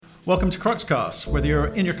Welcome to Cruxcast. Whether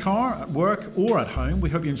you're in your car, at work, or at home,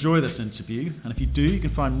 we hope you enjoy this interview. And if you do, you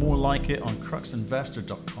can find more like it on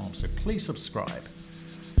cruxinvestor.com. So please subscribe.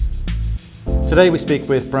 Today we speak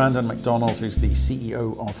with Brandon McDonald, who's the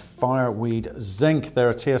CEO of Fireweed Zinc.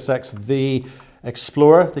 They're a TSXV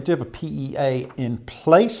explorer. They do have a PEA in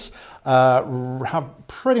place, have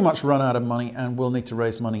pretty much run out of money and will need to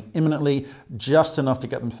raise money imminently, just enough to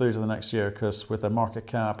get them through to the next year, because with a market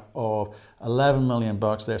cap of $11 million,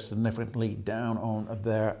 they're significantly down on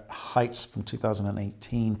their heights from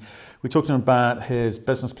 2018. We talked to him about his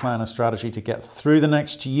business plan and strategy to get through the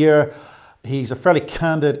next year. He's a fairly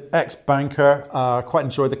candid ex-banker. Quite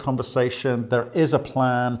enjoyed the conversation. There is a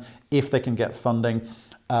plan if they can get funding.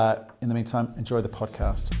 In the meantime, enjoy the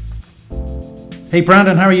podcast. Hey,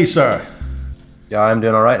 Brandon, how are you, sir? Yeah, I'm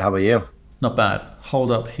doing all right. How about you? Not bad.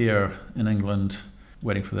 Holed up here in England,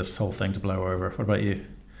 waiting for this whole thing to blow over. What about you?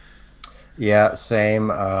 Yeah, same.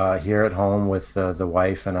 Here at home with the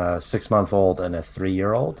wife and a 6-month-old and a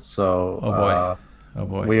 3-year-old. So, oh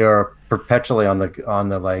boy, we are perpetually on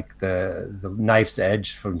the knife's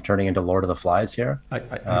edge from turning into Lord of the Flies here. I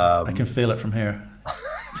can feel it from here.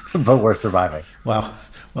 But we're surviving. Wow.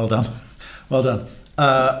 Well done. Well done.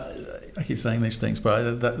 I keep saying these things,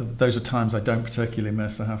 but those are times I don't particularly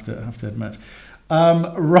miss, I have to admit.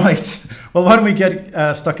 Right. Well, why don't we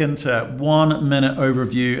get stuck into 1 minute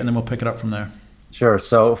overview and then we'll pick it up from there. Sure.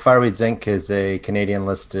 So Fireweed Zinc is a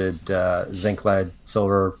Canadian-listed zinc-lead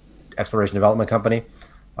silver exploration development company.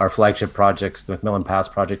 Our flagship project's the McMillan Pass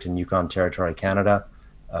project in Yukon Territory, Canada.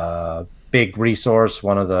 Big resource,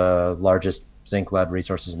 one of the largest zinc-lead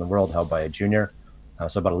resources in the world, held by a junior.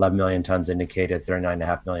 So about 11 million tons indicated,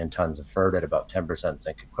 39.5 million tons inferred at about 10%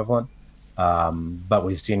 zinc equivalent. But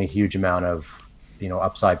we've seen a huge amount of,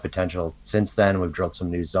 upside potential since then. We've drilled some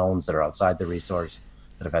new zones that are outside the resource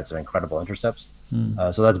that have had some incredible intercepts.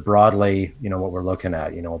 So that's broadly, what we're looking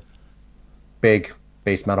at. Big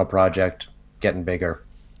base metal project, getting bigger.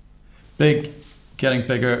 Big, getting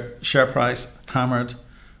bigger. Share price hammered.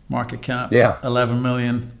 Market cap 11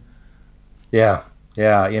 million. Yeah,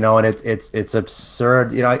 and it's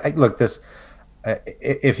absurd. Look, this.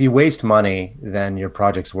 If you waste money, then your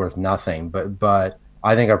project's worth nothing. But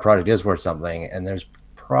I think our project is worth something, and there's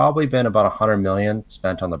probably been about 100 million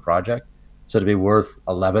spent on the project. So to be worth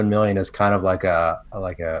 11 million is kind of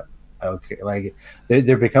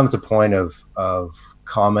there becomes a point of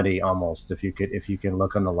comedy almost if you can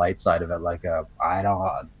look on the light side of it,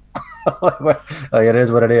 it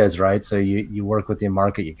is what it is, right? So you work with the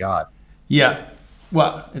market you got. Yeah.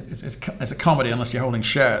 Well, it's a comedy unless you're holding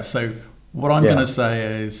shares. So what I'm going to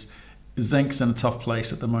say is zinc's in a tough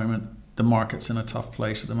place at the moment. The market's in a tough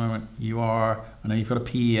place at the moment. I know you've got a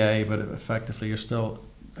PEA, but effectively you're still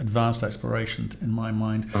advanced exploration in my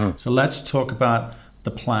mind. Mm-hmm. So let's talk about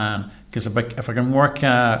the plan, because if I can work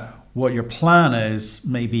out what your plan is,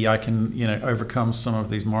 maybe I can overcome some of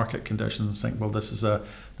these market conditions and think, well, this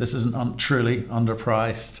isn't truly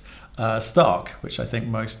underpriced stock, which I think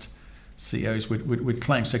most CEOs would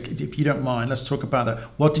claim. So if you don't mind, let's talk about that.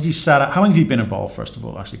 What did you set up? How long have you been involved, first of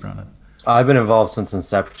all, actually, Brandon? I've been involved since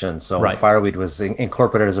inception. So right. Fireweed was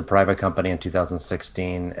incorporated as a private company in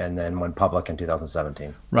 2016 and then went public in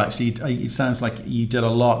 2017. Right. So it sounds like you did a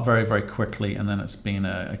lot very, very quickly, and then it's been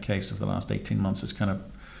a case of the last 18 months. It's kind of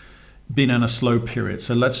been in a slow period.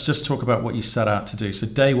 So let's just talk about what you set out to do. So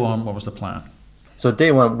day one, what was the plan? So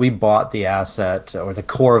day one, we bought the asset, or the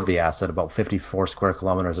core of the asset, about 54 square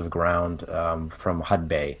kilometers of ground from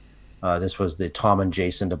Hudbay. This was the Tom and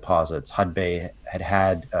Jason deposits. Hudbay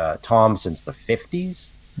had Tom since the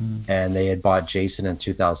 50s, and they had bought Jason in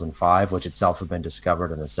 2005, which itself had been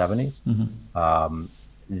discovered in the 70s. Mm-hmm.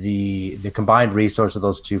 The combined resource of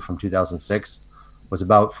those two from 2006 was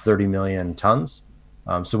about 30 million tons.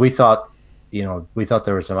 So we thought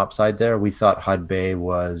there was some upside there. We thought Hudbay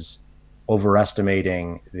was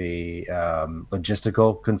overestimating the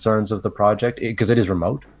logistical concerns of the project because it is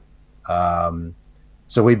remote.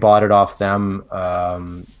 So we bought it off them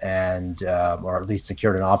and or at least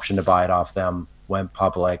secured an option to buy it off them, went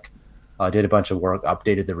public, did a bunch of work,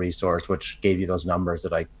 updated the resource, which gave you those numbers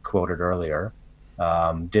that I quoted earlier,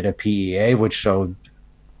 did a PEA, which showed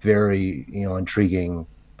very, intriguing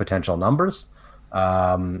potential numbers.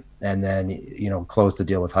 And then, closed the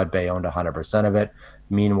deal with Hudbay, owned 100% of it.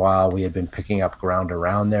 Meanwhile, we had been picking up ground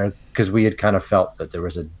around there because we had kind of felt that there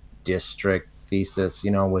was a district thesis,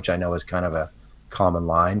 which I know is kind of a common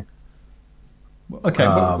line. Okay,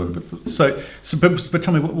 but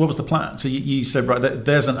tell me, what was the plan? So you said, right,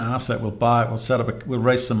 there's an asset, we'll buy it, we'll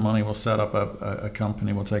raise some money, we'll set up a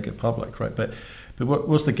company, we'll take it public, right? But But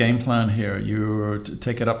what's the game plan here? You to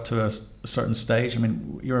take it up to a certain stage? I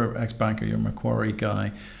mean, you're an ex-banker, you're a Macquarie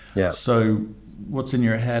guy. Yeah. So what's in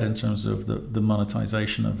your head in terms of the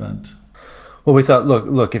monetization event? Well, we thought,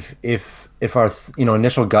 look, if our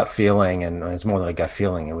initial gut feeling, and it's more than a gut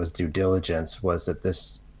feeling, it was due diligence, was that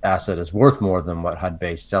this asset is worth more than what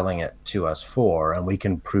Hudbay is selling it to us for, and we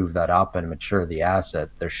can prove that up and mature the asset,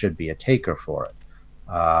 there should be a taker for it.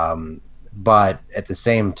 But at the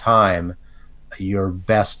same time, your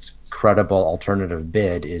best credible alternative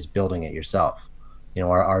bid is building it yourself.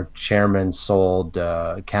 Our chairman sold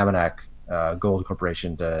Kaminak Gold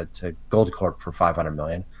Corporation to Goldcorp for $500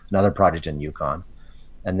 million, another project in Yukon,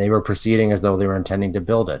 and they were proceeding as though they were intending to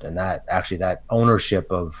build it. And that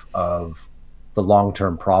ownership of the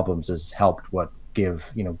long-term problems has helped gave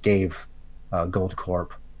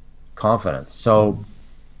Goldcorp confidence. So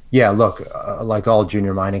yeah, look, like all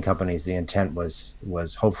junior mining companies, the intent was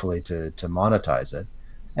hopefully to monetize it.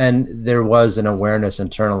 And there was an awareness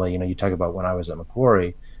internally. You talk about when I was at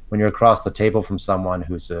Macquarie, when you're across the table from someone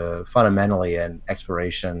who's fundamentally an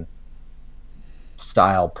exploration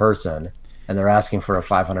style person, and they're asking for a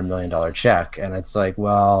 $500 million check, and it's like,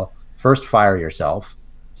 well, first fire yourself,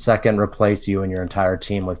 second replace you and your entire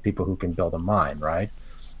team with people who can build a mine, right?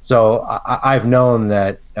 So I've known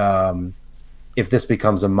that if this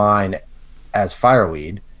becomes a mine as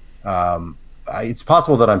Fireweed, it's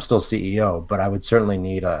possible that I'm still CEO, but I would certainly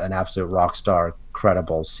need an absolute rock star,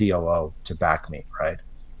 credible COO to back me, right?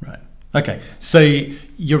 Right. Okay. So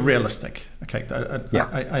you're realistic. Okay. Yeah.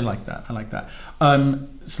 I like that. I like that.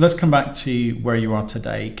 So let's come back to where you are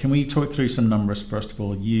today. Can we talk through some numbers first of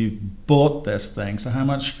all? You bought this thing. So how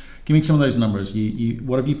much? Give me some of those numbers.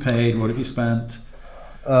 What have you paid? What have you spent?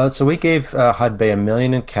 So we gave Hudbay $1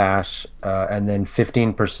 million in cash, and then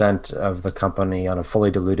 15% of the company on a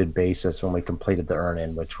fully diluted basis when we completed the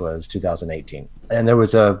earn-in, which was 2018. And there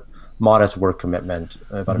was a modest work commitment,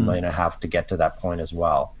 about $1.5 million to get to that point as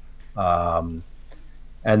well. And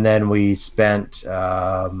then we spent,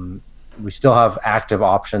 we still have active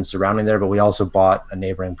options surrounding there, but we also bought a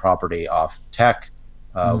neighboring property off Teck,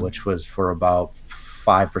 which was for about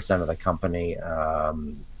 5% of the company,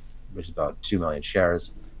 which is about 2 million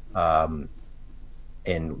shares,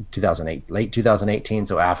 in late 2018.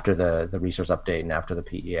 So after the resource update and after the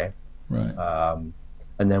PEA. Right.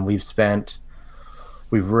 And then we've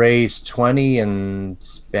raised 20 and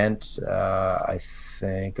spent, I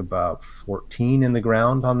think about 14 in the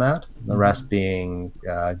ground on that. The rest being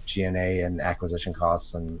G&A and acquisition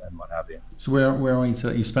costs and what have you. So where are you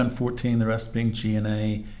today? You spent 14, the rest being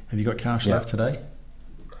G&A. Have you got cash left today?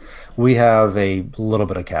 We have a little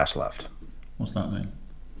bit of cash left. What's that mean?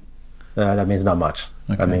 That means not much.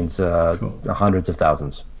 Okay. That means Cool. hundreds of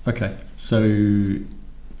thousands. Okay. So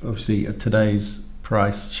obviously at today's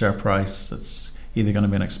share price, it's either going to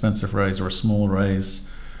be an expensive raise or a small raise,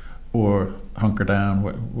 or hunker down.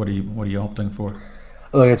 What are you opting for?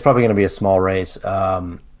 Look, it's probably going to be a small raise.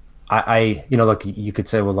 Look, you could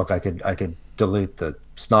say, well, look, I could dilute the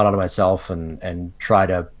snot out of myself and try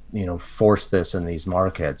to force this in these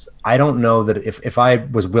markets. I don't know that if I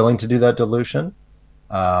was willing to do that dilution,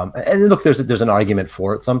 and look, there's an argument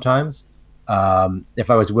for it sometimes. If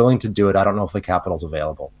I was willing to do it, I don't know if the capital's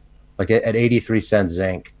available. Like at 83 cents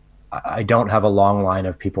zinc, I don't have a long line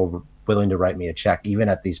of people willing to write me a check, even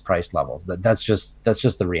at these price levels. That's just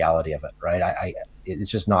the reality of it, right? It's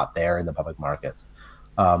just not there in the public markets.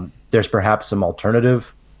 There's perhaps some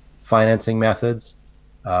alternative financing methods.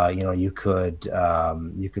 You could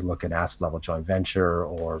look at asset level joint venture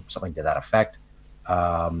or something to that effect.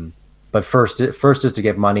 But first is to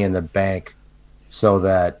get money in the bank so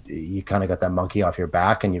that you kind of got that monkey off your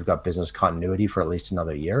back and you've got business continuity for at least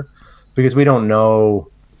another year, because we don't know,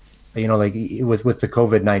 like with the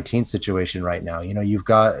COVID-19 situation right now, you've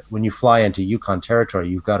got, when you fly into Yukon territory,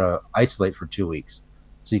 you've got to isolate for 2 weeks.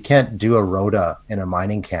 So you can't do a rota in a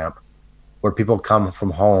mining camp where people come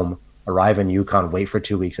from home, arrive in Yukon, wait for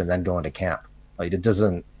 2 weeks, and then go into camp. Like it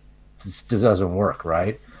doesn't work,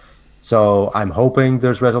 right? So I'm hoping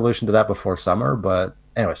there's resolution to that before summer. But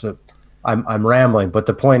anyway, so I'm rambling. But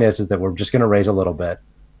the point is that we're just going to raise a little bit.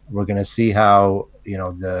 We're going to see how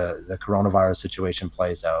the coronavirus situation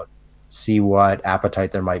plays out. See what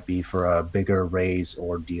appetite there might be for a bigger raise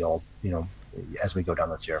or deal, as we go down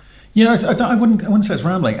this year. I wouldn't say it's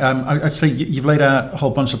rambling. I'd say you've laid out a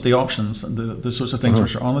whole bunch of the options, the sorts of things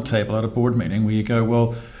which are on the table at a board meeting where you go,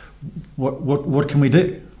 well, what can we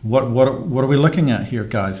do? What are we looking at here,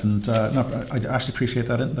 guys? And I actually appreciate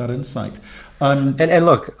that insight. And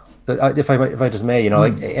look, if I just may,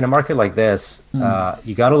 like in a market like this,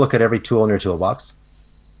 you got to look at every tool in your toolbox.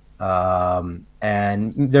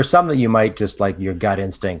 And there's some that you might just like, your gut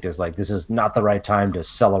instinct is like, this is not the right time to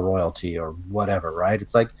sell a royalty or whatever, right?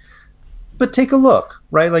 It's like, but take a look,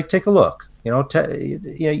 right? Like take a look,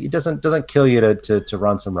 it doesn't kill you to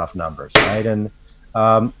run some rough numbers, right? And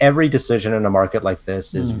every decision in a market like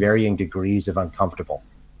this is varying degrees of uncomfortable.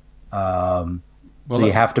 So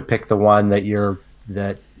you have to pick the one that you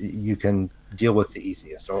can deal with the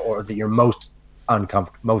easiest, or that you're most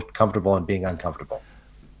comfortable in being uncomfortable.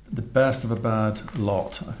 The best of a bad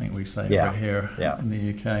lot, I think we say over here in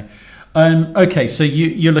the UK. Okay, so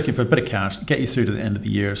you're looking for a bit of cash, get you through to the end of the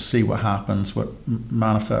year, see what happens, what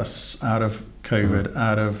manifests out of COVID,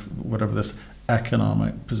 out of whatever this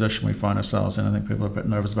economic position we find ourselves in. I think people are a bit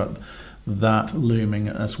nervous about that looming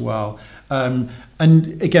as well. And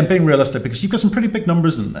again, being realistic, because you've got some pretty big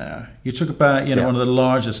numbers in there. You talk about one of the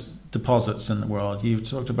largest deposits in the world. You've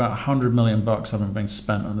talked about $100 million having been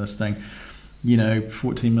spent on this thing.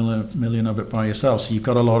 14 million of it by yourself. So you've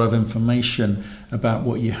got a lot of information about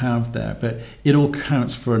what you have there, but it all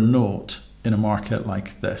counts for a naught in a market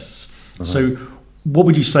like this. So what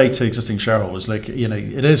would you say to existing shareholders? Like,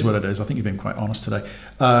 it is what it is. I think you've been quite honest today.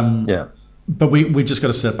 But we just got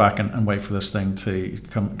to sit back and wait for this thing to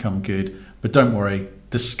come good. But don't worry,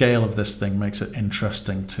 the scale of this thing makes it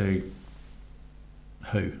interesting to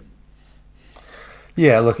who?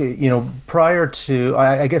 Yeah, look, prior to,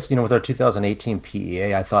 I guess, with our 2018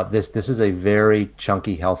 PEA, I thought this is a very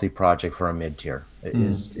chunky, healthy project for a mid-tier,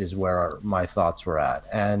 is where my thoughts were at.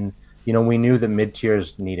 And, we knew that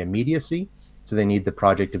mid-tiers need immediacy, so they need the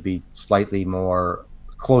project to be slightly more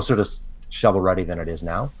closer to shovel ready than it is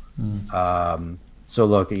now. So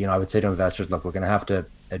look, I would say to investors, look, we're going to have to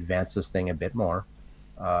advance this thing a bit more.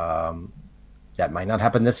 That might not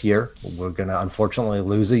happen this year. We're going to unfortunately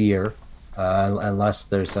lose a year. Unless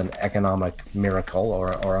there's an economic miracle,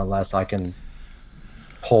 or unless I can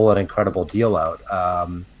pull an incredible deal out.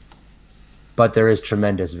 But there is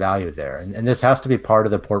tremendous value there. And this has to be part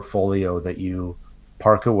of the portfolio that you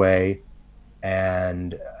park away,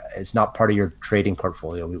 and it's not part of your trading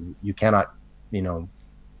portfolio. You cannot,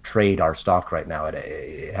 trade our stock right now.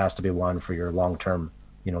 It has to be one for your long-term,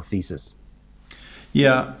 thesis.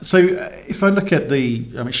 Yeah. So if I look at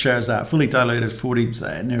shares out, fully diluted,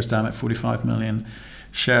 nearest down at 45 million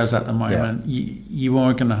shares at the moment, you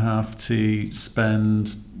are going to have to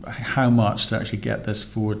spend how much to actually get this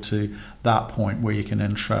forward to that point where you can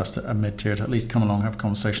interest a mid-tier to at least come along and have a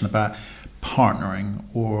conversation about partnering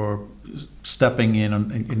or stepping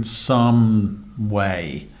in some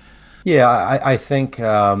way. Yeah, I think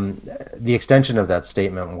the extension of that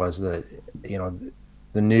statement was that,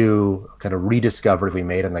 the new kind of rediscovery we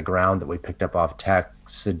made on the ground that we picked up off tech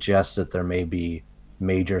suggests that there may be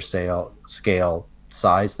major scale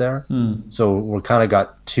size there. So we're kind of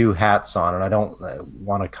got two hats on, and I don't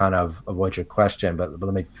want to kind of avoid your question, but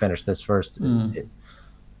let me finish this first. So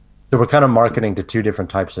we're kind of marketing to two different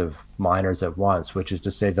types of miners at once, which is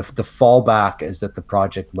to say the fallback is that the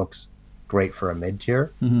project looks great for a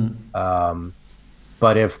mid-tier.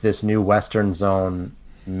 But if this new Western zone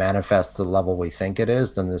manifests the level we think it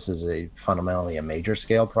is, then this is fundamentally a major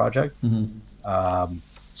scale project.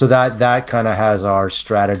 So that kind of has our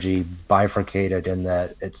strategy bifurcated in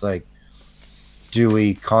that it's like, do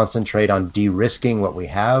we concentrate on de-risking what we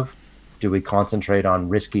have? Do we concentrate on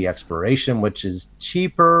risky exploration, which is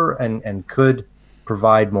cheaper and could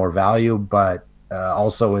provide more value, but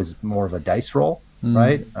also is more of a dice roll,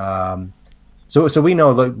 right? So we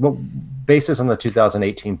know, like, basis on the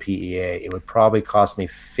 2018 PEA, it would probably cost me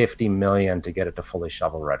 $50 million to get it to fully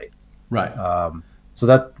shovel ready. Right. So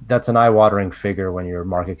that's an eye-watering figure when your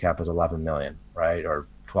market cap is 11 million, right, or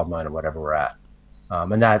 12 million, or whatever we're at.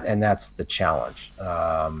 And that's the challenge.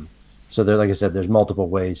 So there, like I said, there's multiple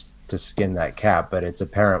ways to skin that cap, but it's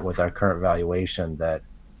apparent with our current valuation that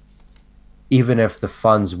even if the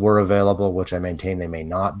funds were available, which I maintain they may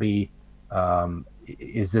not be,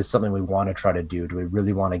 is this something we want to try to do? Do we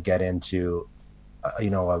really want to get into,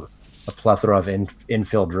 a plethora of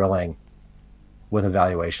infill drilling with a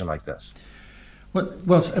valuation like this?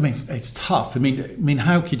 Well, I mean, it's tough. I mean,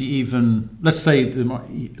 how could you even? Let's say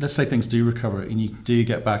things do recover and you do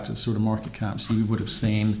get back to the sort of market caps you would have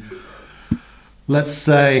seen. Let's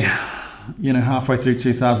say, halfway through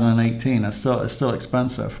 2018, it's still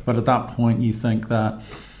expensive. But at that point, you think that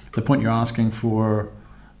the point you're asking for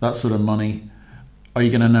that sort of money, are you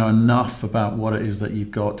going to know enough about what it is that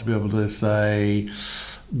you've got to be able to say,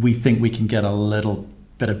 we think we can get a little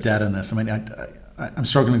bit of debt in this? I mean, I'm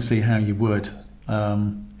struggling to see how you would.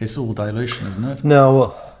 It's all dilution, isn't it?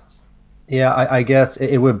 No. Yeah, I guess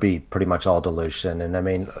it would be pretty much all dilution. And I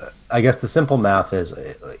mean, I guess the simple math is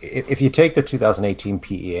if you take the 2018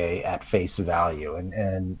 PEA at face value,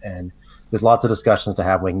 and there's lots of discussions to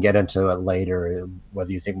have. We can get into it later,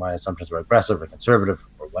 whether you think my assumptions were aggressive or conservative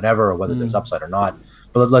or whatever, or whether there's upside or not.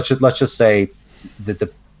 But let's just say that the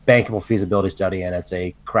bankable feasibility study, and it's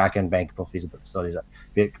a Kraken bankable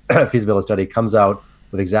feasibility study, comes out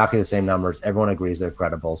with exactly the same numbers. Everyone agrees they're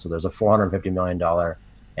credible. So there's a $450 million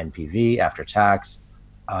NPV after tax,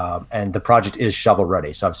 and the project is shovel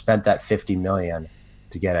ready. So I've spent that 50 million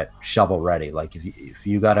to get it shovel ready. Like if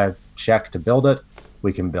you got a check to build it,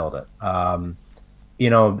 we can build it.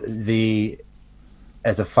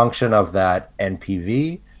 As a function of that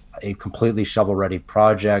NPV, a completely shovel ready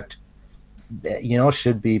project,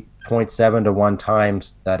 should be 0.7 to 1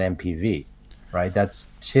 times that NPV, right? That's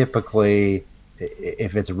typically,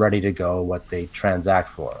 if it's ready to go, what they transact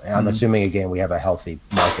for. And I'm assuming, again, we have a healthy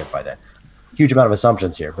market by then. Huge amount of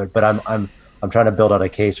assumptions here, but I'm trying to build out a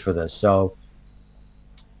case for this. So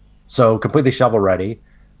completely shovel ready,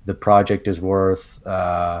 the project is worth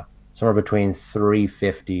somewhere between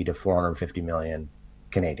 350 to 450 million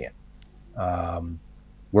Canadian.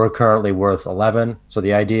 We're currently worth 11. So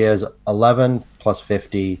the idea is 11 plus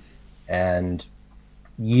 50 and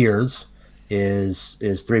years is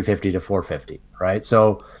 350 to 450, right?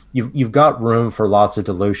 So you've got room for lots of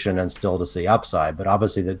dilution and still to see upside, but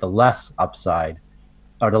obviously the less upside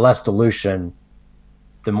or the less dilution,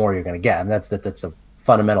 the more you're going to get. And that's a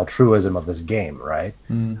fundamental truism of this game, right?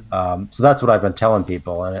 So that's what I've been telling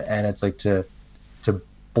people, and it's like to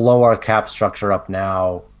blow our cap structure up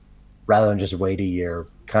now rather than just wait a year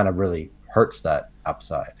kind of really hurts that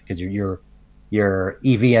upside, because your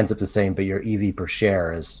EV ends up the same, but your EV per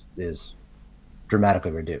share is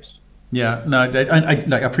dramatically reduced. Yeah, no,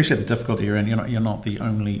 I appreciate the difficulty you're in. You're not the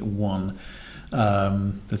only one.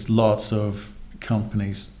 There's lots of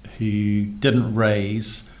companies who didn't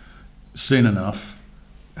raise soon enough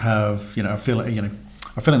are feeling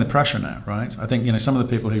the pressure now, right? I think some of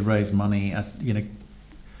the people who raised money at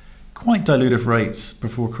quite dilutive rates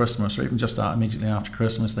before Christmas, or even just immediately after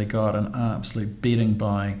Christmas, they got an absolute beating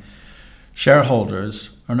by shareholders,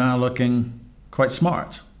 are now looking quite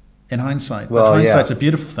smart in hindsight. Well, hindsight's a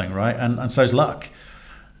beautiful thing, right? And so's luck.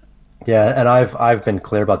 Yeah, and I've been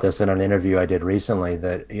clear about this in an interview I did recently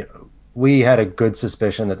that we had a good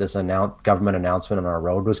suspicion that this government announcement on our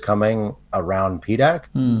road was coming around PDAC.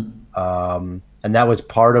 And that was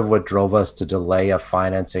part of what drove us to delay a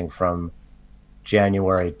financing from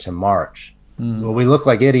January to March. Well, we look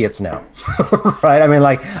like idiots now, right?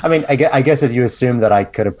 I guess if you assume that I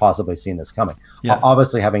could have possibly seen this coming,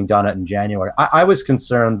 obviously having done it in January, I was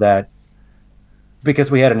concerned that because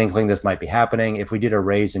we had an inkling this might be happening, if we did a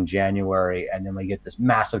raise in January and then we get this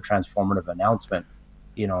massive transformative announcement,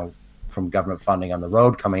 from government funding on the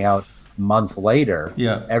road coming out a month later,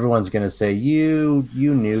 everyone's going to say, you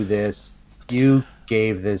knew this, you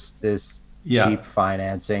gave this cheap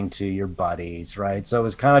financing to your buddies, right? So it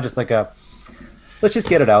was kind of just like let's just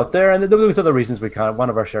get it out there. And there was other reasons one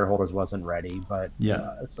of our shareholders wasn't ready, but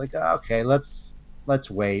it's like, okay, let's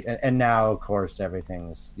wait. And now, of course,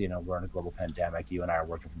 everything's, we're in a global pandemic. You and I are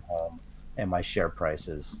working from home, and my share price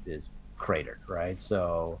is cratered, right?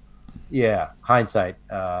 So, hindsight.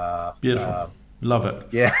 Beautiful. Love it.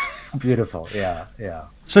 Yeah, beautiful. Yeah.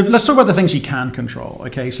 So let's talk about the things you can control.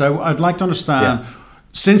 Okay, so I'd like to understand.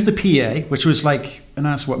 Since the PA, which was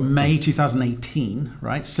announced May 2018,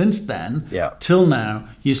 right? Since then, till now,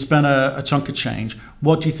 you spent a chunk of change.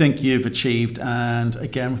 What do you think you've achieved? And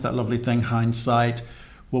again, with that lovely thing, hindsight,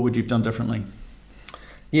 what would you have done differently?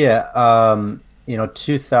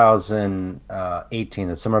 2018,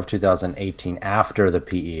 the summer of 2018, after the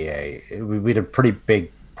PEA, we did a pretty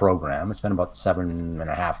big program. We spent about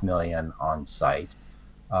 $7.5 million on site.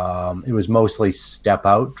 It was mostly step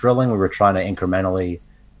out drilling. We were trying to incrementally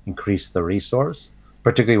increase the resource,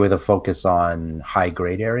 particularly with a focus on high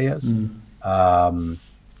grade areas. And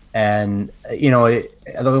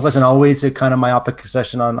it wasn't always a kind of myopic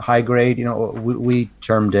session on high grade. We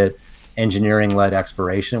termed it engineering led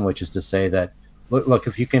exploration, which is to say that look,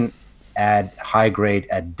 if you can add high grade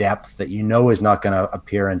at depth that is not going to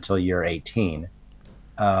appear until year 18,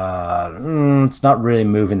 it's not really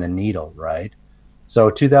moving the needle, right? So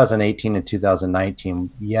 2018 and 2019,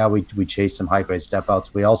 we chased some high-grade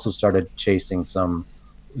step-outs. We also started chasing some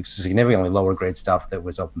significantly lower-grade stuff that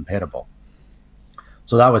was open-pittable.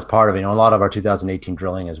 So that was part of it. A lot of our 2018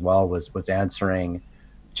 drilling as well was answering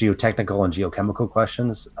geotechnical and geochemical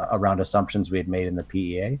questions around assumptions we had made in the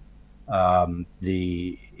PEA. It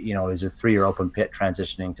was a 3-year open pit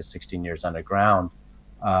transitioning to 16 years underground.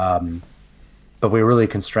 but we were really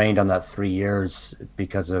constrained on that 3 years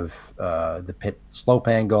because of the pit slope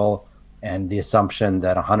angle and the assumption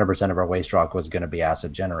that 100% of our waste rock was going to be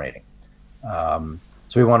acid generating.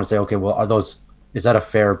 So we want to say, okay, well, is that a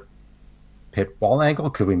fair pit wall angle?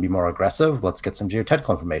 Could we be more aggressive? Let's get some geotechnical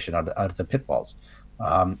information out of the pit walls.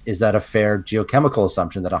 Is that a fair geochemical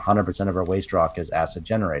assumption that 100% of our waste rock is acid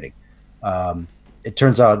generating? It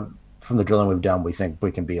turns out from the drilling we've done, we think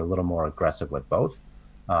we can be a little more aggressive with both.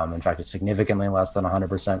 In fact, it's significantly less than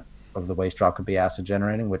 100% of the waste rock could be acid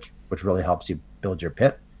generating, which really helps you build your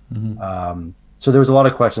pit. So there was a lot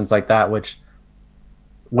of questions like that, which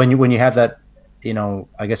when you have that,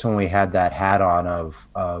 I guess when we had that hat on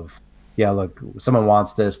of yeah, look, someone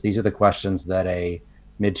wants this. These are the questions that a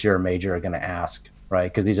mid-tier major are going to ask,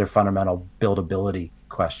 right? Because these are fundamental buildability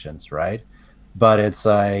questions, right? But it's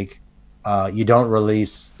like you don't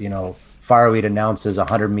release, Fireweed announces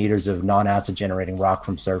 100 meters of non-acid generating rock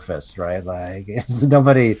from surface, right? Like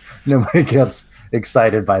nobody gets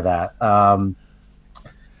excited by that.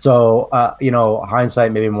 So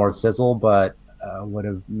hindsight maybe more sizzle, but would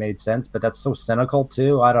have made sense. But that's so cynical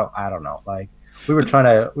too. I don't know. Like we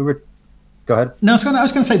were. Go ahead. No, I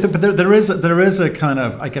was going to say, but there is a kind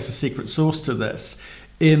of, I guess, a secret sauce to this,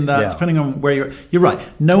 in that depending on where you're right.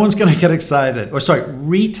 No one's going to get excited,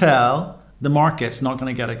 retail, the market's not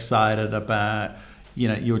going to get excited about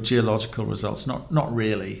your geological results. Not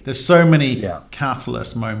really. There's so many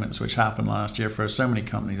catalyst moments which happened last year for so many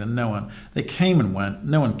companies, and they came and went.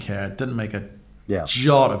 No one cared. Didn't make a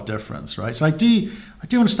jot of difference, right? So I do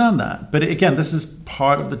understand that, but again, this is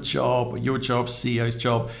part of the job, your job, CEO's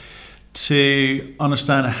job, to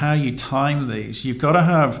understand how you time these. You've got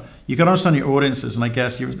to understand your audiences, and I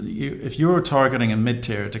guess if you're targeting a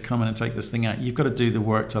mid-tier to come in and take this thing out, you've got to do the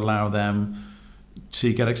work to allow them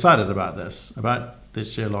to get excited about this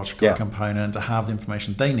geological component, to have the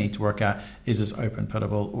information they need to work out, is this open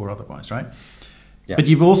pitable or otherwise, right? Yeah. But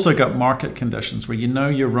you've also got market conditions where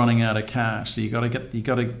you're running out of cash, so you got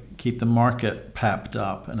to keep the market pepped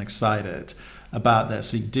up and excited about this.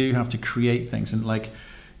 So you do have to create things, and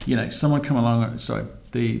someone come along. Sorry,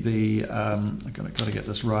 I got to get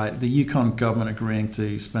this right. The Yukon government agreeing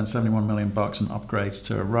to spend $71 million on upgrades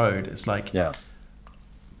to a road. It's like,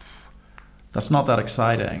 that's not that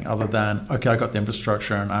exciting. Other than, okay, I got the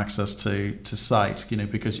infrastructure and access to site.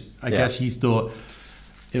 Because I guess you thought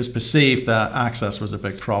it was perceived that access was a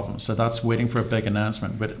big problem. So that's waiting for a big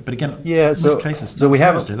announcement. But again, most cases, do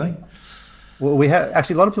they? Well, we had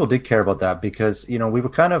actually a lot of people did care about that because we were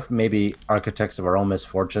kind of maybe architects of our own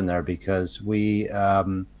misfortune there, because we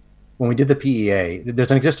when we did the PEA,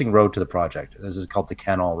 there's an existing road to the project. This is called the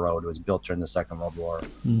Canal Road. It was built during the Second World War.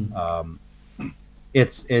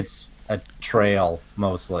 It's a trail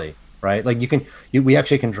mostly, right? Like we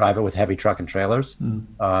actually can drive it with heavy truck and trailers,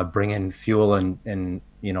 bring in fuel and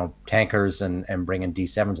tankers and bring in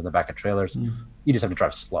D7s in the back of trailers. You just have to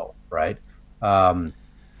drive slow, right?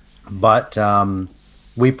 But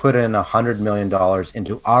we put in $100 million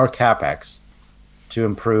into our CapEx to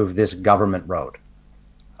improve this government road.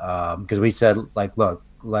 Because we said, like, look,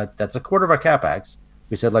 that's a quarter of our CapEx.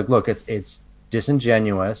 We said, like, look, it's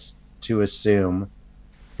disingenuous to assume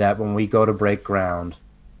that when we go to break ground,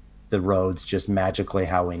 the road's just magically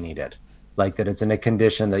how we need it. Like that it's in a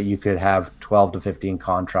condition that you could have 12 to 15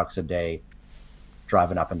 con trucks a day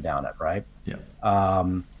driving up and down it, right? Yeah.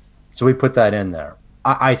 So we put that in there.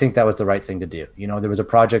 I think that was the right thing to do. There was a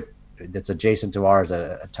project that's adjacent to ours,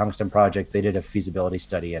 a tungsten project. They did a feasibility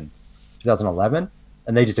study in 2011,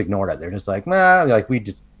 and they just ignored it. They're just like, nah, like we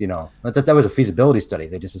just, that was a feasibility study.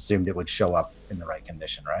 They just assumed it would show up in the right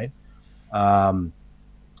condition, right?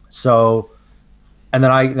 So, and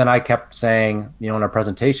then I kept saying, in our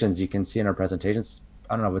presentations, you can see in our presentations,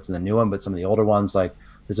 I don't know if it's in the new one, but some of the older ones, like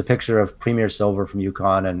there's a picture of Premier Silver from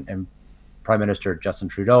Yukon and Prime Minister Justin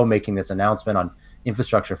Trudeau making this announcement on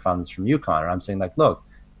infrastructure funds from Yukon. And I'm saying, like, look,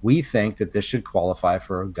 we think that this should qualify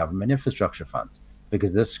for government infrastructure funds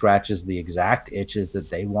because this scratches the exact itches that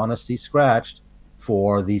they want to see scratched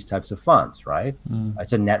for these types of funds, right?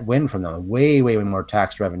 It's a net win from them, way, way more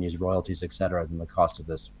tax revenues, royalties, et cetera, than the cost of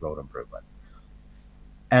this road improvement.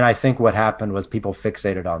 And I think what happened was people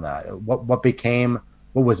fixated on that. What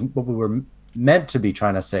we were meant to be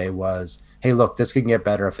trying to say was, hey, look, this can get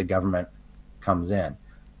better if the government comes in.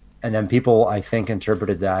 And then people, I think,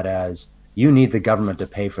 interpreted that as, you need the government to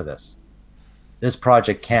pay for this. This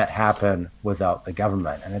project can't happen without the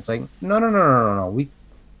government. And it's like, no.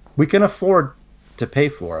 We can afford to pay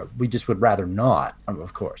for it. We just would rather not,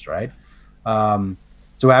 of course, right?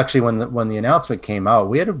 So actually, when the announcement came out,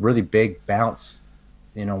 we had a really big bounce,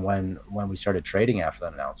 when we started trading after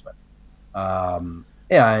that announcement.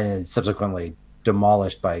 And subsequently,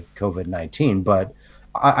 demolished by COVID-19. But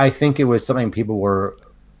I think it was something people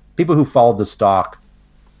who followed the stock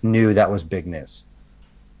knew that was big news.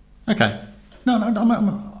 Okay, no,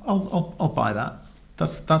 I'll buy that.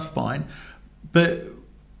 That's fine, but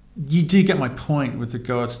you do get my point with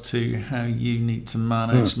regards to how you need to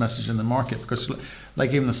manage message in the market, because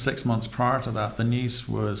like even the 6 months prior to that, the news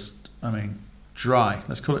was, I mean, dry.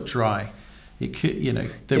 Let's call it dry. It could,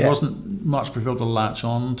 there wasn't much for people to latch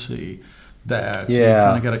on to there to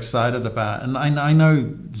kind of get excited about. And I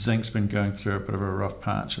know zinc's been going through a bit of a rough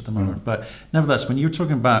patch at the moment, but nevertheless, when you're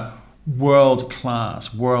talking about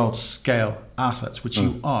world-class, world-scale assets, which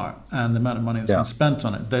you are, and the amount of money that's been spent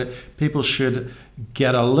on it, that people should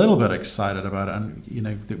get a little bit excited about it.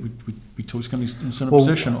 And that we talk going to be in some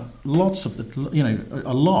position, lots of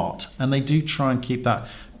a lot, and they do try and keep that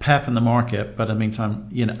pep in the market, but in the meantime,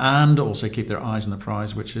 and also keep their eyes on the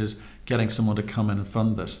prize, which is getting someone to come in and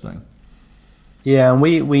fund this thing. Yeah, and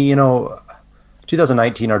we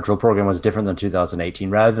 2019, our drill program was different than 2018.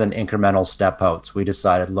 Rather than incremental step outs, we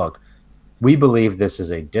decided, look, we believe this is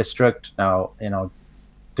a district. Now,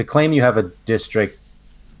 to claim you have a district,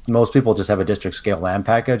 most people just have a district scale land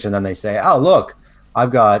package, and then they say, oh, look, I've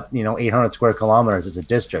got 800 square kilometers as a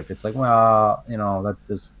district. It's like, well, that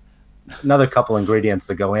there's another couple ingredients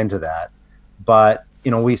that go into that. But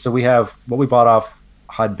we have what we bought off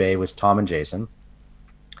Hudbay was Tom and Jason.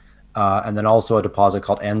 And then also a deposit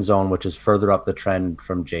called End Zone, which is further up the trend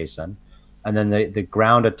from Jason. And then the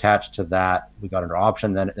ground attached to that, we got under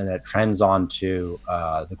option. Then it trends on to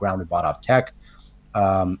the ground we bought off Teck.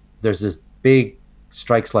 There's this big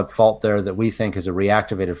strike slip fault there that we think is a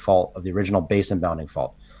reactivated fault of the original basin bounding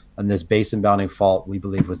fault. And this basin bounding fault, we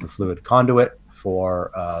believe, was the fluid conduit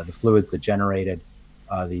for the fluids that generated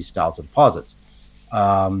these styles of deposits.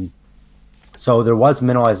 So there was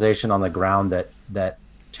mineralization on the ground that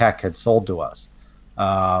Teck had sold to us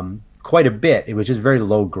quite a bit. It was just very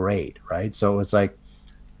low grade, right? So it was like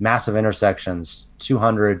massive intersections,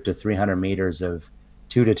 200 to 300 meters of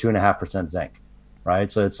 2 to 2.5% zinc,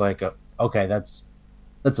 right? So it's like, okay, that's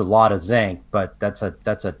a lot of zinc, but that's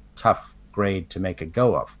a tough grade to make a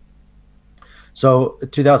go of. So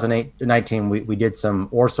 2019, we did some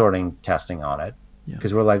ore sorting testing on it,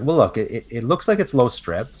 because we're like, well, look, it looks like it's low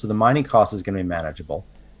strip, so the mining cost is going to be manageable.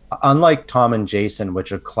 Unlike Tom and Jason,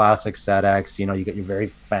 which are classic SEDEX, you get your very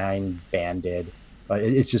fine banded, but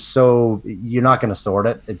it's just so, you're not going to sort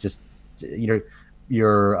it. It just,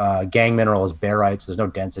 your gang mineral is barite, so there's no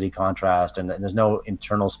density contrast, and there's no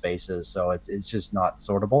internal spaces, so it's just not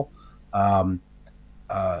sortable. Boundary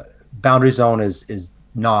zone is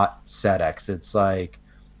not SEDEX. It's like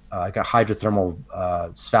a hydrothermal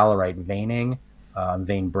sphalerite veining,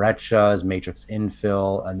 vein breccias, matrix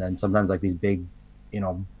infill, and then sometimes like these big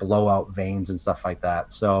blowout veins and stuff like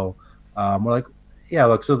that. So we're like, yeah,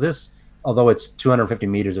 look, so this, although it's 250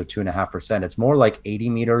 meters of 2.5%, it's more like 80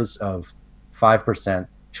 meters of 5%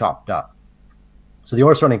 chopped up. So the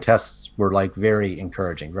ore sorting tests were like very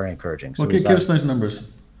encouraging. So give us those numbers.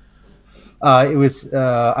 It was,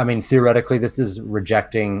 theoretically, this is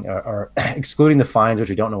rejecting or excluding the fines, which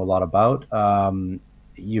we don't know a lot about.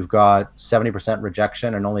 You've got 70%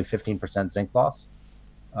 rejection and only 15% zinc loss.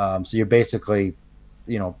 So you're basically,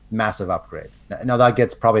 massive upgrade. Now that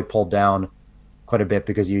gets probably pulled down quite a bit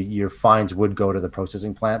because your fines would go to the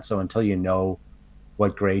processing plant. So until you know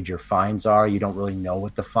what grade your fines are, you don't really know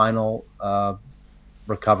what the final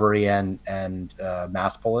recovery and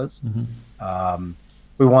mass pull is. Mm-hmm.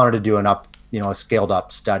 We wanted to do a scaled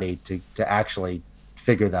up study to actually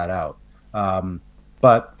figure that out.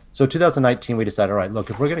 But so 2019, we decided, all right, look,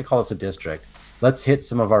 if we're going to call this a district, let's hit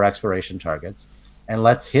some of our exploration targets. And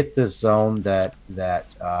let's hit this zone that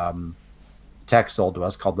Teck sold to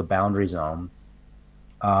us called the Boundary Zone,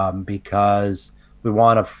 because we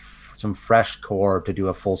want some fresh core to do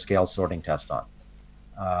a full-scale sorting test on.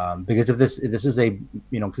 Because if this is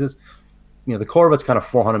because the core of it's kind of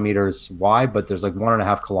 400 meters wide, but there's like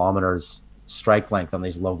 1.5 kilometers strike length on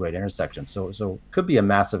these low-grade intersections. So it could be a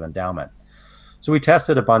massive endowment. So we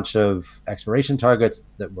tested a bunch of exploration targets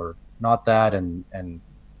that were not that, and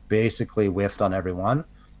basically whiffed on every one.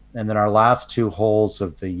 And then our last two holes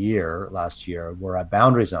of the last year were at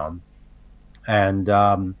Boundary Zone. And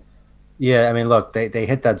look, they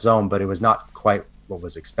hit that zone, but it was not quite what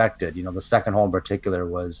was expected. The second hole in particular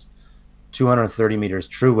was 230 meters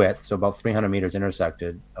true width, so about 300 meters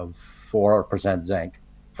intersected of 4% zinc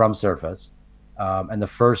from surface. And the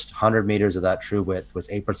first 100 meters of that true width was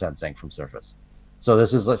 8% zinc from surface. So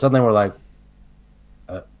this is something we're like,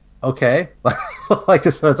 okay, like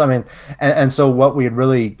this was, and so what we had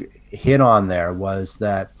really hit on there was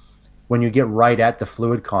that when you get right at the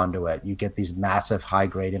fluid conduit, you get these massive high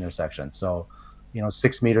grade intersections. So,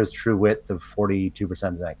 6 meters true width of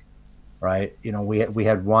 42% zinc, right? We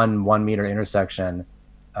had one 1 meter intersection,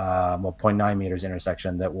 0.9 meters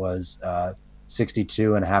intersection that was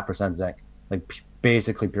 62.5% zinc, like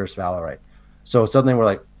basically pure sphalerite. So suddenly we're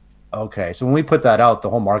like, okay. So when we put that out, the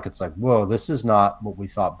whole market's like, whoa, this is not what we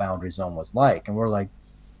thought Boundary Zone was like. And we're like,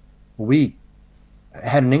 we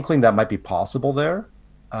had an inkling that might be possible there.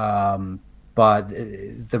 But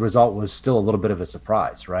the result was still a little bit of a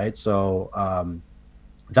surprise, right? So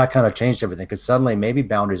that kind of changed everything, because suddenly maybe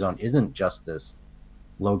Boundary Zone isn't just this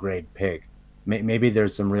low-grade pig. Maybe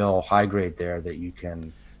there's some real high grade there that you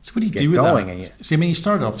can. So what do you do with that? So, I mean, you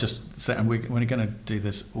started off just saying we're going to do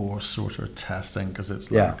this ore sorter testing because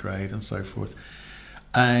it's low grade and so forth.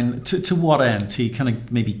 And to what end? To kind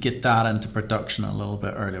of maybe get that into production a little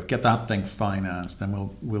bit earlier, get that thing financed,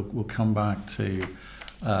 and we'll come back to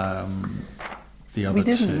the other two. We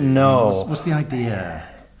didn't know. What's the idea?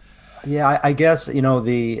 Yeah, I guess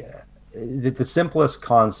the simplest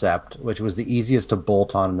concept, which was the easiest to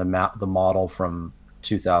bolt on the model from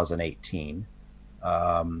 2018,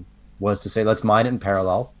 was to say, let's mine it in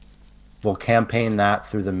parallel. We'll campaign that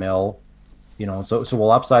through the mill, so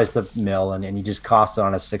we'll upsize the mill and you just cost it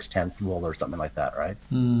on a 6/10 rule or something like that, right?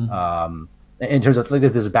 In terms of, like,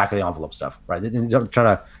 this is back of the envelope stuff, right? I'm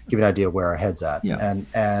trying to give you an idea of where our head's at. Yeah.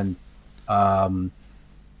 And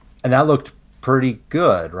that looked pretty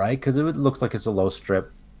good, right? Because it looks like it's a low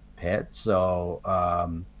strip pit. So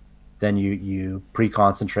then you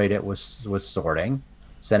pre-concentrate it with sorting,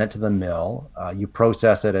 send it to the mill. You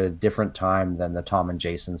process it at a different time than the Tom and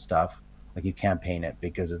Jason stuff. Like, you campaign it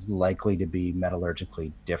because it's likely to be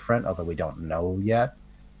metallurgically different, although we don't know yet.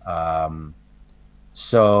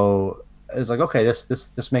 So it's like, okay,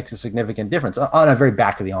 this makes a significant difference on a very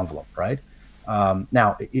back of the envelope, right?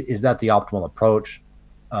 Now, is that the optimal approach?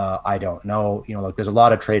 I don't know. Like, there's a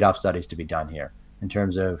lot of trade-off studies to be done here in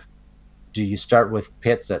terms of, do you start with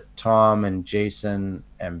pits at Tom and Jason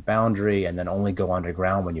and Boundary and then only go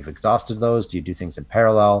underground when you've exhausted those? Do you do things in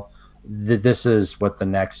parallel? This is what the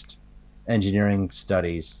next engineering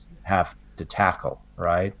studies have to tackle,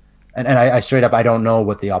 right? And I straight up, I don't know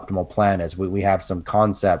what the optimal plan is. We have some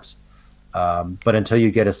concepts, but until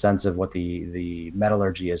you get a sense of what the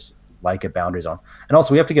metallurgy is like at Boundary Zone, and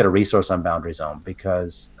also we have to get a resource on Boundary Zone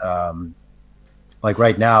because, like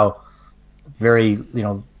right now, very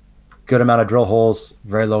good amount of drill holes,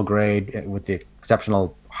 very low grade, with the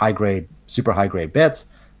exceptional high grade, super high grade bits.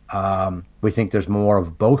 We think there's more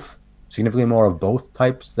of both, significantly more of both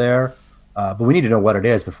types there, but we need to know what it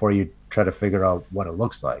is before you try to figure out what it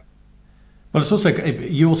looks like. Well, it's also,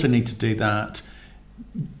 you also need to do that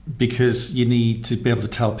because you need to be able to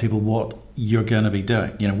tell people what you're going to be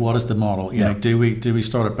doing. What is the model? Do we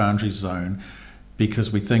start at Boundary Zone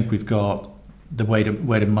because we think we've got the way to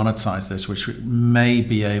monetize this, which may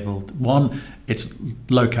be able. One, it's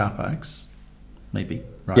low capex, maybe.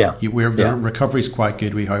 Right. Yeah. The recovery is quite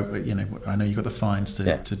good. We hope. I know you've got the fines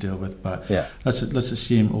to deal with, but let's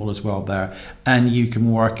assume all is well there, and you can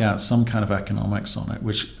work out some kind of economics on it,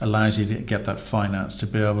 which allows you to get that finance to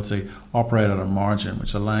be able to operate at a margin,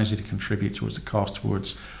 which allows you to contribute towards the cost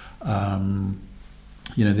towards. The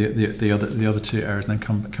other two areas, and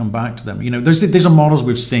then come back to them. These are models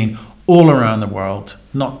we've seen all around the world.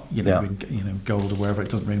 Not gold or wherever. It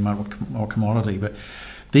doesn't really matter what commodity, but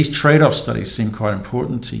these trade-off studies seem quite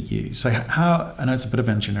important to you. So how? I know it's a bit of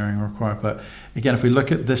engineering required, but again, if we look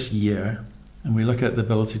at this year and we look at the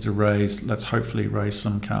ability to let's hopefully raise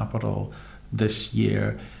some capital this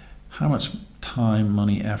year. How much time,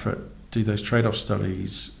 money, effort do those trade-off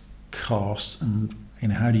studies cost, and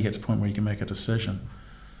how do you get to the point where you can make a decision?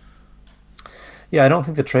 Yeah, I don't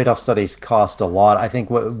think the trade-off studies cost a lot. I think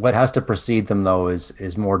what has to precede them, though,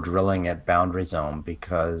 is more drilling at Boundary Zone,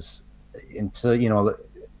 because until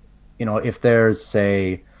if there's,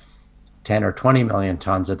 say, 10 or 20 million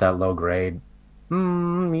tons at that low grade,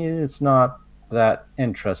 it's not that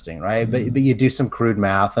interesting, right? Mm-hmm. But you do some crude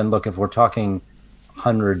math, and look, if we're talking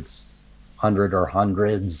hundreds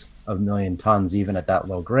of million tons, even at that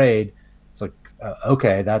low grade, it's like,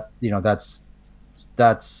 okay, that's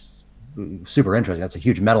super interesting. That's a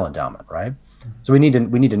huge metal endowment, right? So we need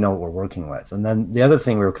to know what we're working with. And then the other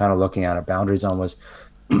thing we were kind of looking at Boundary Zone was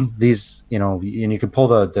these, and you can pull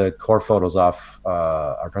the core photos off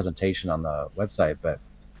our presentation on the website, but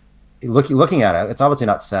looking at it, it's obviously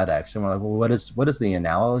not SEDEX. And we're like, well, what is the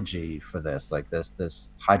analogy for this? Like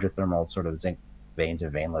this hydrothermal sort of zinc veins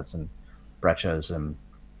or veinlets and breccias. And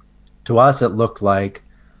to us, it looked like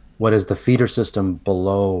what is the feeder system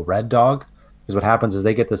below Red Dog. because what happens is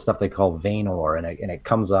they get this stuff they call vein ore, and it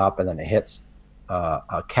comes up and then it hits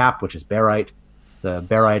a cap, which is barite. The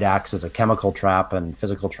barite acts as a chemical trap and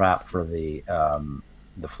physical trap for the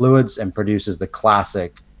fluids and produces the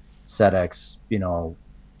classic SEDEX,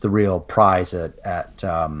 the real prize at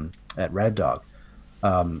Red Dog.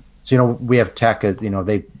 So we have Teck.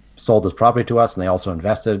 They sold this property to us, and they also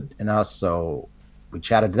invested in us. So we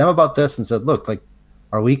chatted to them about this and said, look, like,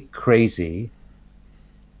 are we crazy,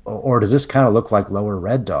 or does this kind of look like lower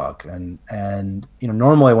Red Dog? And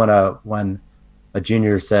normally when a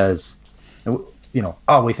junior says,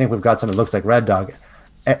 oh, we think we've got something that looks like Red Dog,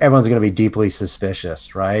 everyone's going to be deeply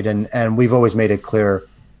suspicious, right? And we've always made it clear,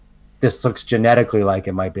 this looks genetically like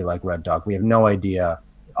it might be like Red Dog. We have no idea.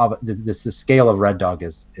 The scale of Red Dog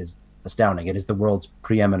is astounding. It is the world's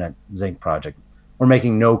preeminent zinc project. We're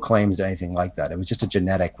making no claims to anything like that. It was just a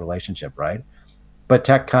genetic relationship, right? But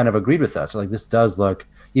Teck kind of agreed with us. Like, this does look,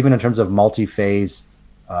 even in terms of multi-phase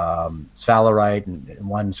sphalerite, and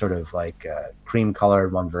one sort of like cream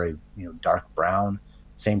colored, one very dark brown.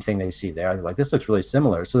 Same thing they see there. They're like, this looks really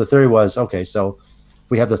similar. So the theory was, okay, so if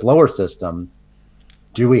we have this lower system,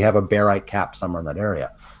 do we have a barite cap somewhere in that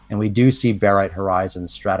area? And we do see barite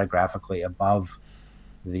horizons stratigraphically above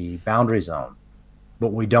the boundary zone.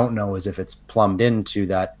 What we don't know is if it's plumbed into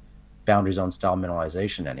that boundary zone style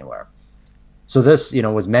mineralization anywhere. So this,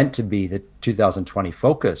 was meant to be the 2020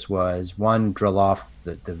 focus, was one, drill off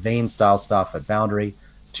the vein style stuff at boundary,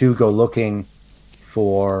 two, go looking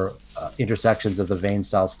for intersections of the vein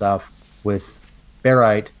style stuff with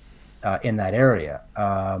barite in that area.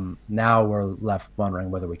 Now we're left wondering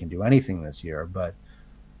whether we can do anything this year, but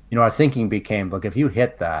our thinking became, look, if you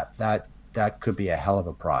hit that could be a hell of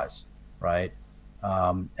a prize, right?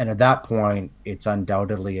 And at that point, it's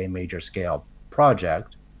undoubtedly a major scale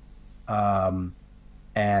project.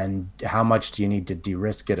 And how much do you need to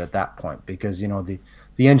de-risk it at that point? Because the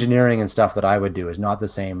engineering and stuff that I would do is not the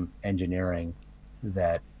same engineering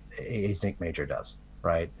that a zinc major does,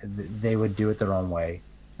 right? They would do it their own way,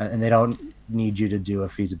 and they don't need you to do a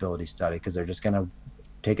feasibility study, because they're just going to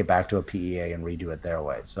take it back to a PEA and redo it their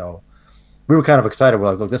way. So we were kind of excited. We're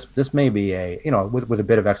like, look, this may be a, with a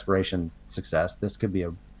bit of exploration success, this could be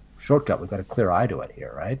a shortcut. We've got a clear eye to it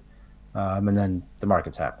here, right? And then the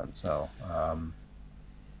markets happen. So,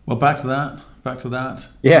 well, back to that.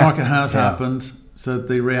 Yeah. The market has happened. So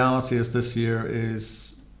the reality is, this year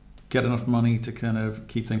is get enough money to kind of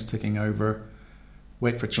keep things ticking over,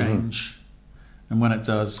 wait for change. Mm-hmm. And when it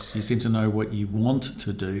does, you seem to know what you want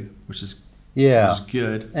to do, which is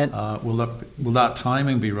good. And will that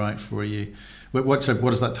timing be right for you? What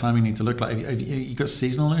does that timing need to look like? Have you got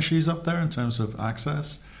seasonal issues up there in terms of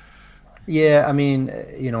access? Yeah, I mean,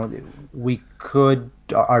 we could.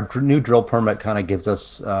 Our new drill permit kind of gives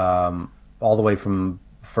us all the way from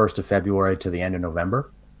 1st of February to the end of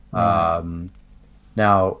November.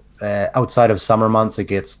 Now, outside of summer months, it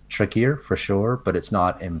gets trickier for sure, but it's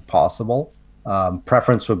not impossible.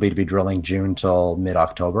 Preference would be to be drilling June till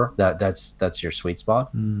mid-October. That's your sweet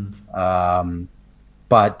spot.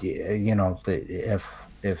 But if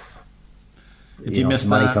you miss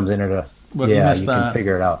money that, comes in or you can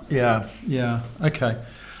figure it out. Yeah, okay.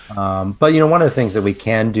 But one of the things that we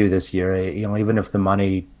can do this year, even if the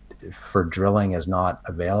money for drilling is not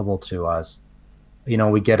available to us,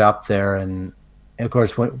 we get up there, and of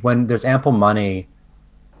course when there's ample money,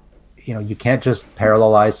 you can't just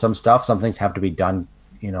parallelize some stuff. Some things have to be done,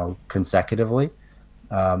 consecutively.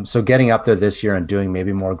 So getting up there this year and doing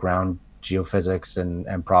maybe more ground geophysics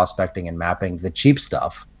and prospecting and mapping, the cheap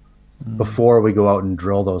stuff, before we go out and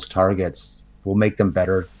drill those targets, will make them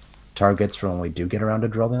better targets for when we do get around to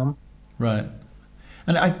drill them. Right.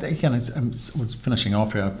 And I'm finishing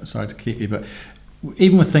off here. I'm sorry to keep you, but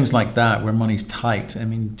even with things like that, where money's tight, I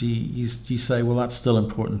mean, do you say, well, that's still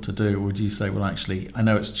important to do, or do you say, well, actually, I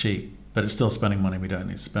know it's cheap, but it's still spending money we don't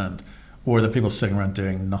need to spend, or are the people sitting around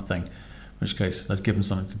doing nothing? In which case, let's give them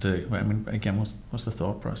something to do. I mean, again, what's the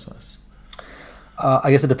thought process?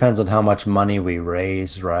 I guess it depends on how much money we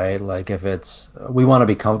raise, right? Like, if we want to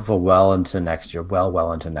be comfortable well into next year,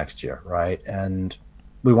 right? And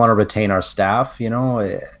we want to retain our staff.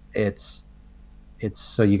 It's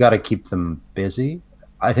so you got to keep them busy.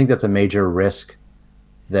 I think that's a major risk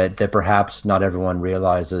that perhaps not everyone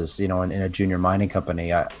realizes. In a junior mining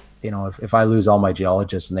company, if I lose all my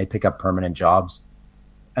geologists and they pick up permanent jobs,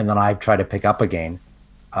 and then I try to pick up again,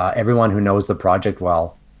 everyone who knows the project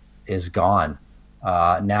well is gone.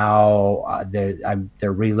 Now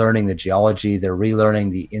they're relearning the geology, they're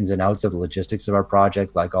relearning the ins and outs of the logistics of our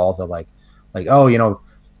project, like all the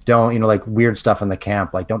don't like weird stuff in the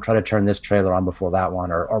camp, like don't try to turn this trailer on before that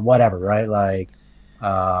one, or whatever, right? Like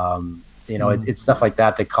It's stuff like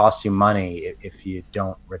that costs you money if you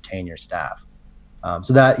don't retain your staff.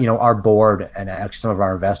 So that, our board and actually some of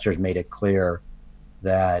our investors made it clear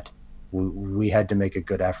that we had to make a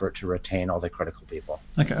good effort to retain all the critical people.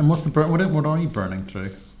 Okay, and what's the what are you burning through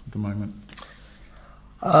at the moment?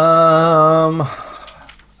 At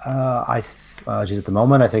the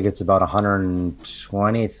moment, I think it's about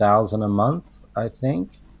 120,000 a month, I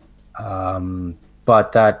think.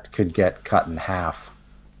 But that could get cut in half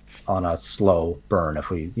on a slow burn if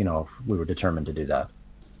we were determined to do that.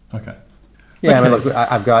 Okay. Yeah, okay. I mean, look,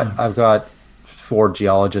 I've got 4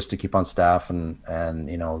 geologists to keep on staff and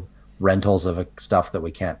rentals of stuff that we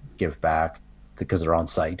can't give back because they're on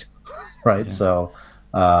site, right? Yeah. So,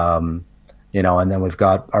 and then we've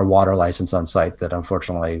got our water license on site that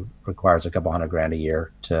unfortunately requires a couple $100,000 a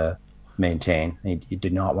year to maintain. You do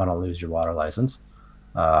not want to lose your water license.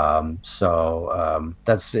 This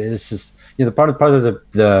is the part of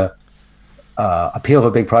the appeal of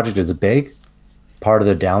a big project is big. Part of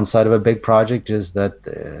the downside of a big project is that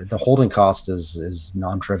the holding cost is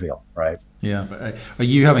non-trivial, right? Yeah, but are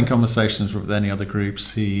you having conversations with any other groups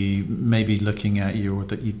who may be looking at you, or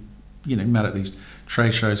that you met at these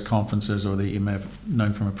trade shows, conferences, or that you may have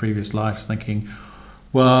known from a previous life, thinking,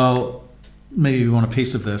 well, maybe we want a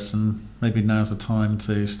piece of this, and maybe now's the time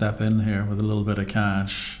to step in here with a little bit of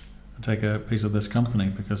cash and take a piece of this company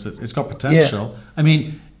because it's got potential. Yeah. I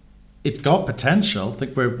mean, it's got potential. I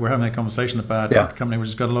think we're having a conversation about a company which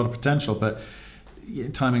has got a lot of potential, but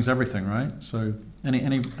timing's everything, right? So any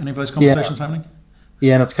of those conversations happening?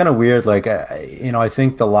 Yeah, and it's kind of weird. Like, I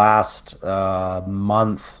think the last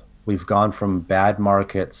month we've gone from bad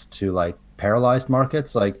markets to like paralyzed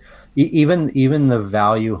markets. Like even the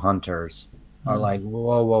value hunters are like,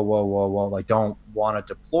 whoa, like don't want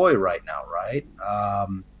to deploy right now, right?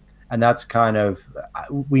 And that's kind of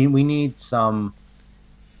we need some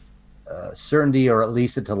certainty, or at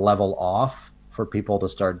least it to level off for people to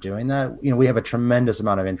start doing that. We have a tremendous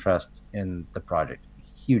amount of interest in the project,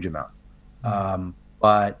 huge amount.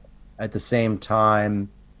 But at the same time,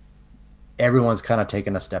 everyone's kind of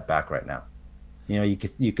taking a step back right now. You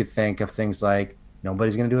could think of things like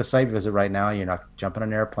nobody's going to do a site visit right now. You're not jumping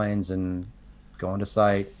on airplanes and going to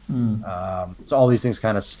site. So all these things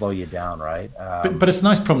kind of slow you down, right? But it's a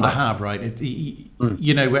nice problem to have, right?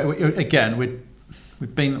 Again, we've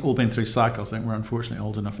all been through cycles. I think we're unfortunately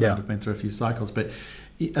old enough now to have been through a few cycles. But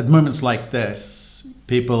at moments like this,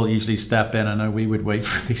 people usually step in. I know we would wait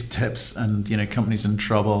for these tips, and companies in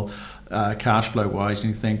trouble, cash flow wise, and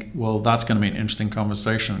you think, well, that's going to be an interesting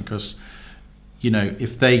conversation because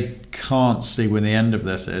if they can't see where the end of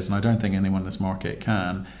this is, and I don't think anyone in this market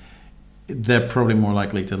can, they're probably more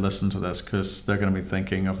likely to listen to this because they're going to be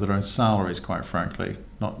thinking of their own salaries, quite frankly,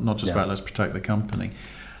 not just about let's protect the company.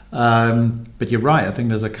 But you're right. I think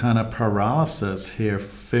there's a kind of paralysis here,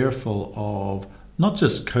 fearful of not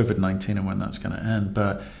just COVID-19 and when that's going to end,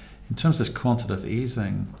 but in terms of this quantitative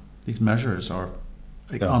easing, these measures are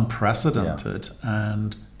unprecedented,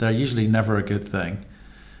 and they're usually never a good thing,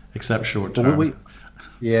 except short term.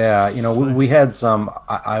 We had some,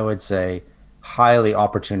 I would say, highly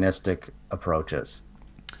opportunistic approaches.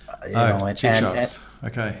 Cheap shots.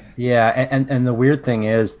 Okay. Yeah, and the weird thing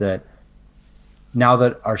is that now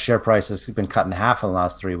that our share price has been cut in half in the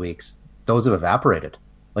last 3 weeks, those have evaporated.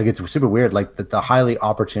 Like, it's super weird. Like the highly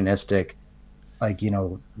opportunistic, like,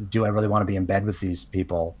 do I really want to be in bed with they're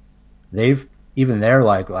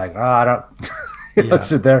like, I don't,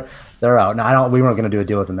 they're out. No, we weren't going to do a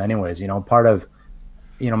deal with them anyways. Part of,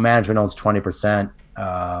 management owns 20%.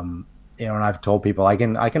 And I've told people I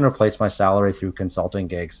can replace my salary through consulting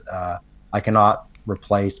gigs. I cannot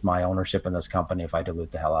replace my ownership in this company if I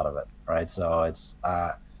dilute the hell out of it, right? So it's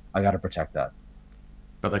I got to protect that.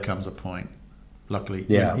 But there comes a point. Luckily,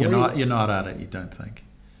 you're not at it. You don't think?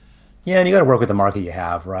 Yeah, and you got to work with the market you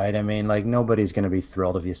have, right? I mean, like, nobody's going to be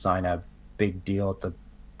thrilled if you sign a big deal at the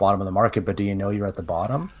bottom of the market, but do you know you're at the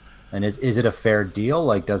bottom? And is it a fair deal?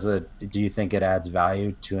 Like, do you think it adds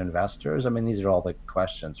value to investors? I mean, these are all the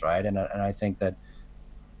questions, right? And I think that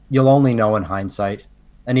you'll only know in hindsight.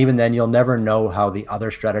 And even then, you'll never know how the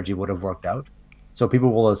other strategy would have worked out. So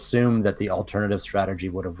people will assume that the alternative strategy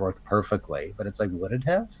would have worked perfectly, but it's like, would it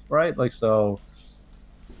have? Right? Like, so.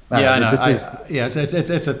 Yeah, I know.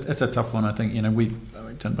 It's a tough one. I think, I don't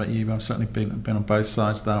know about you, but I've certainly been on both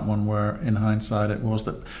sides of that one, where in hindsight it was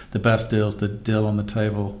that the best deal's the deal on the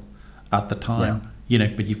table at the time.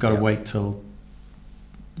 But you've got to wait till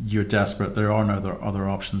you're desperate. There are no other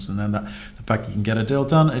options, and then the fact that you can get a deal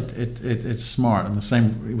done, it's smart. And the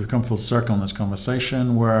same, we've come full circle in this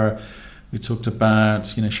conversation where We talked about,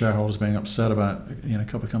 shareholders being upset about, a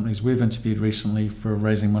couple of companies we've interviewed recently for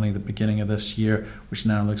raising money at the beginning of this year, which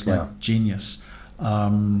now looks like genius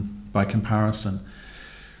by comparison.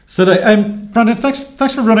 So, Brandon,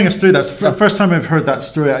 thanks for running us through that. For the first time I've heard that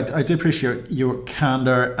story. I do appreciate your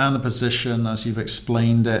candor and the position as you've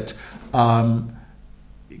explained it.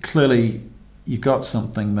 Clearly, you've got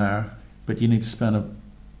something there, but you need to spend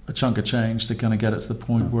a chunk of change to kind of get it to the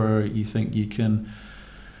point where you think you can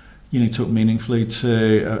talk meaningfully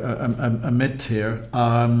to a mid-tier.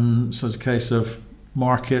 So it's a case of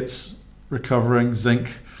markets recovering,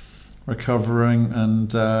 zinc recovering,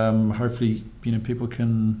 and hopefully people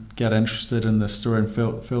can get interested in this story and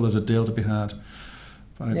feel there's a deal to be had.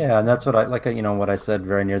 Yeah, and that's what I like. What I said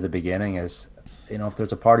very near the beginning is, if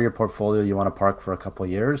there's a part of your portfolio you want to park for a couple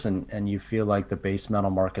of years, and you feel like the base metal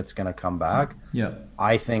market's going to come back. Yeah,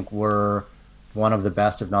 I think we're one of the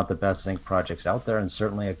best, if not the best, zinc projects out there, and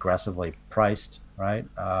certainly aggressively priced, right?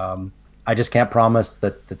 I just can't promise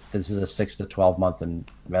that this is a 6 to 12 month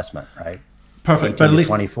investment, right? Perfect, but at least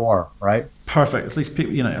 24, right? Perfect. At least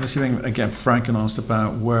people, at least being again frank and honest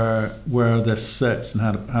about where this sits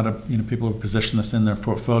and how to people position this in their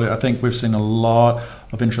portfolio. I think we've seen a lot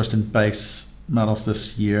of interest in base metals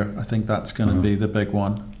this year. I think that's going to be the big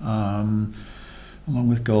one, along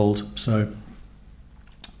with gold. So.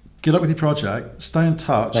 Good luck with your project. Stay in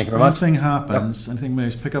touch. Thank you very much. Anything happens, anything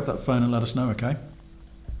moves, pick up that phone and let us know, okay?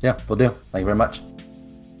 Yeah, we'll do. Thank you very much.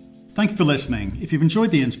 Thank you for listening. If you've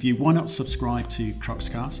enjoyed the interview, why not subscribe to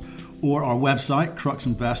Cruxcast or our website,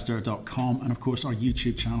 cruxinvestor.com, and of course our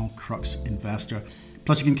YouTube channel, Crux Investor.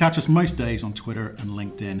 Plus you can catch us most days on Twitter and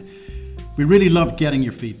LinkedIn. We really love getting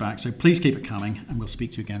your feedback, so please keep it coming and we'll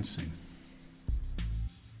speak to you again soon.